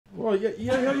Well,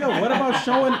 yo, what about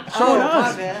showing us?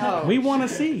 My bad. Oh. We want to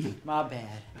see. My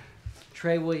bad.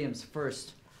 Trey Williams'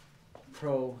 first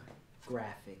pro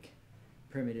graphic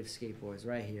primitive skateboards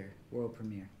right here, world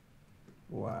premiere.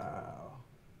 Wow.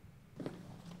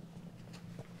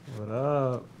 What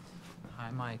up?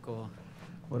 Hi, Michael.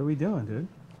 What are we doing, dude?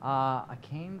 I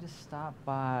came to stop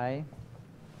by,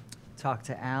 talk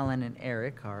to Alan and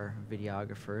Eric, our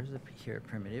videographers here at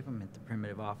Primitive. I'm at the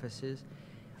Primitive offices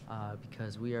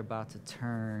because we are about to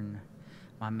turn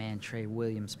my man Trey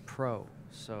Williams pro.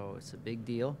 So it's a big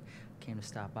deal. Came to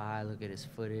stop by, look at his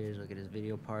footage, look at his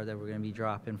video part that we're going to be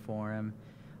dropping for him,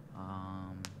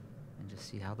 and just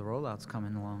see how the rollout's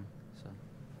coming along. So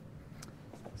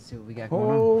let's see what we got going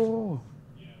on. Oh,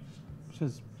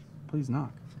 says please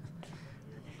knock.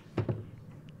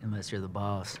 Unless you're the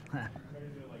boss.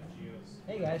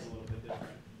 Hey guys.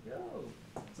 Yo.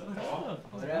 What's up?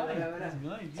 What up?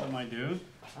 What's up, my dude?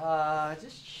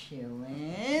 Just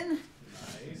chilling.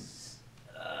 Nice.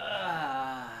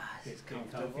 It's Getting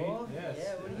comfortable. comfy? Yes.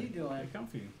 Yeah, what are you doing? Getting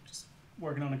comfy. Just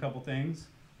working on a couple things.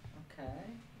 Okay.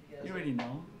 You already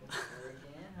know.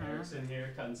 Working, Eric's in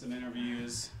here cutting some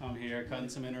interviews. I'm here cutting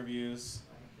some interviews.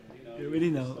 You already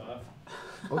know.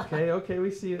 Stuff. Okay, we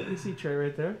see Trey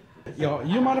right there. Yo,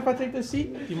 you mind if I take this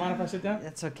seat? Do you mind if I sit down?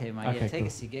 That's okay, Mike. Okay, Yeah, take cool.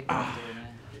 a seat. Get comfortable, man.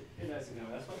 That's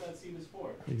what that seat is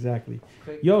for. Exactly.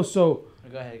 Quick. Yo, so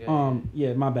Go ahead.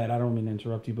 yeah, my bad. I don't mean to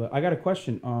interrupt you, but I got a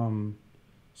question.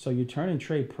 So you're turning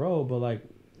Trey pro, but like,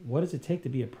 what does it take to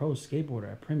be a pro skateboarder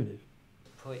at Primitive?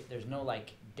 There's no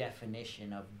like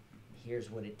definition of here's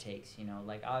what it takes, you know.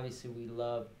 Like obviously we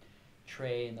love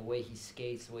Trey and the way he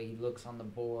skates, the way he looks on the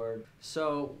board.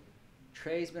 So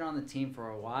Trey's been on the team for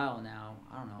a while now.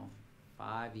 I don't know,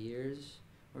 5 years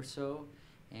or so,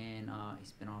 and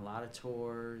he's been on a lot of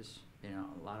tours, been on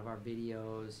a lot of our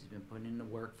videos. He's been putting in the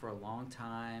work for a long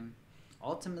time.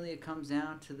 Ultimately, it comes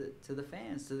down to the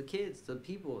fans, to the kids, to the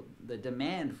people, the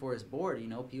demand for his board. You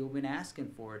know, people have been asking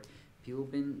for it. People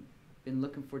have been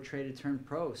looking for Trey to turn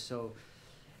pro. So,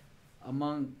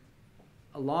 along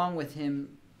with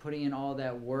him putting in all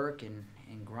that work and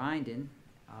grinding,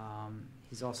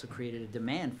 he's also created a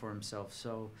demand for himself.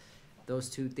 So, those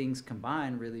two things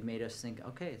combined really made us think,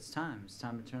 okay, it's time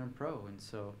to turn him pro. And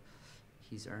so,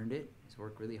 he's earned it. He's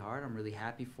worked really hard. I'm really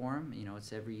happy for him. You know,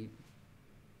 it's every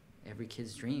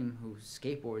kid's dream who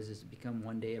skateboards is to become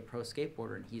one day a pro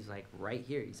skateboarder, and he's like right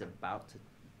here. He's about to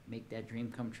make that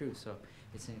dream come true. So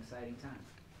it's an exciting time.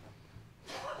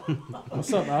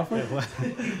 What's up, Alfred? What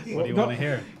do you want to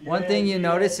hear? One thing you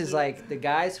notice is like the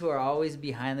guys who are always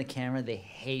behind the camera, they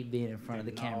hate being in front of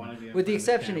the They don't camera. wanna be in With the front of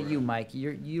the exception of camera. you, Mike.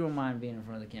 You don't mind being in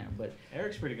front of the camera, but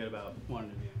Eric's pretty good about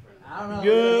wanting to be in front of I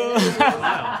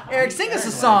don't know. Eric, sing us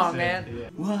a song, man.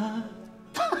 What?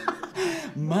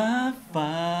 My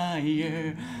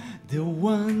fire, the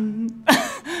one.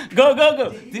 Go.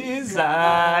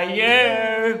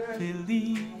 Desire,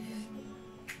 believe.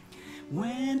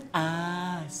 When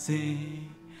I say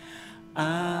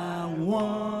I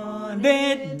want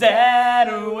it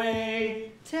that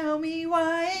way, Tell me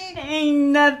why. ain't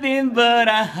nothing but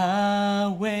a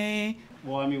highway.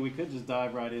 Well, I mean, we could just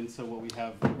dive right into what we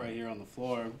have right here on the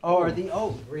floor. Are these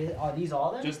all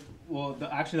there?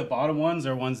 Actually, the bottom ones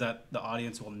are ones that the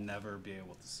audience will never be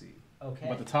able to see. Okay.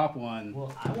 But the top one,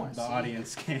 Well, I want to the see.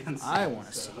 audience can see. I want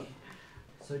to see.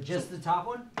 So just the top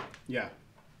one? Yeah.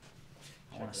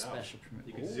 I want a Check it out. special permit.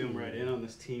 You can zoom right in on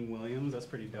this Team Williams. That's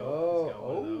pretty dope. He's got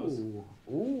one of those.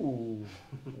 Ooh.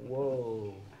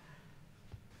 Whoa.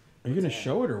 Are you gonna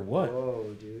show it or what?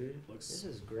 Whoa, dude. Looks- This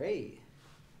is great.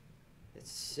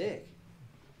 It's sick.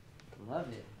 Love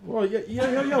it. Well,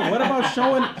 yo, what about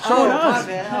showing us? my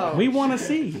bad. Oh. We want to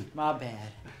see. My bad.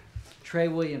 Trey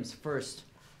Williams' first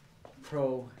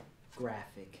pro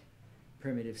graphic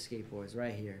primitive skateboards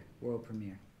right here. World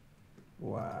premiere.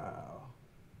 Wow.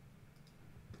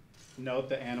 Note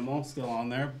the animal still on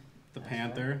there, the That's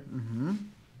panther. Mm-hmm.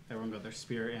 Everyone got their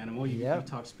spirit animal. You Yep.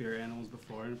 talked spirit animals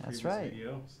before in a That's previous right.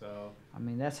 video. So I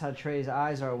mean, that's how Trey's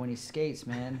eyes are when he skates,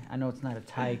 man. I know it's not a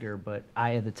tiger, but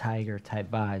eye of the tiger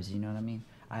type vibes, you know what I mean?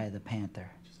 Eye of the panther.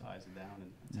 just eyes it down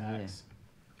and attacks.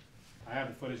 I have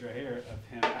the footage right here of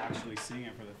him actually seeing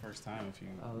it for the first time. If you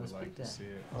Oh, would let's like put to that. see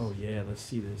it, Oh yeah, let's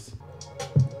see this.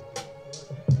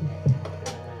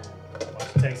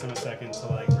 watch it takes him a second to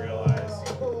like realize.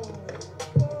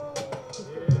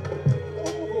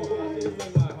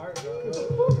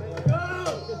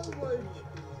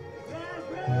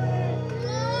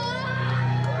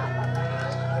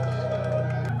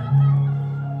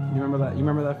 You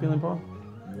remember that feeling, Paul?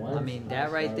 I mean,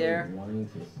 that right there,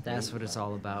 that's what it's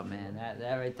all about, man.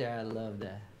 That right there, I love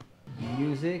that.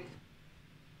 Music,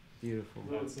 Beautiful.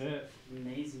 That's it.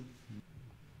 Amazing.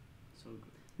 So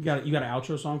good. You got an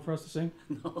outro song for us to sing?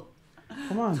 No.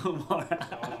 Come on. No more.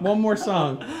 One more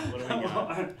song. What do we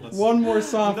got? Let's One more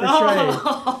song for No.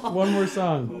 Trey. One more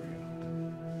song.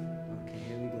 Okay,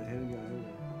 here we go.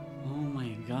 Oh my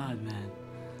God, man.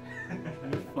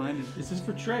 You're funny. This is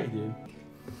for Trey, dude.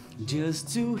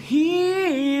 Just to hear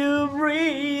you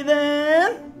breathing.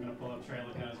 I'm gonna pull up Trey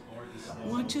looking at his board and slow.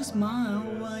 Watch your smile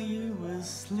while you were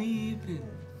sleeping.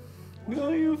 Go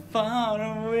you far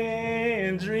away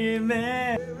and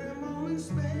dreaming.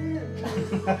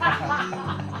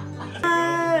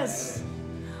 Yes,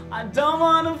 I don't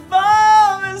wanna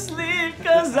fall asleep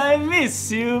 'cause I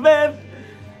miss you, babe.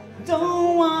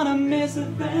 Don't wanna miss a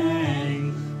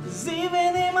thing. 'Cause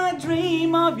even in my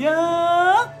dream of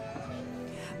you,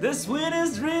 the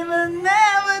sweetest dream I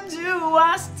never do,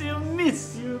 I still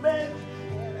miss you, babe.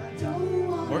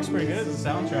 Works pretty good as a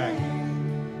soundtrack.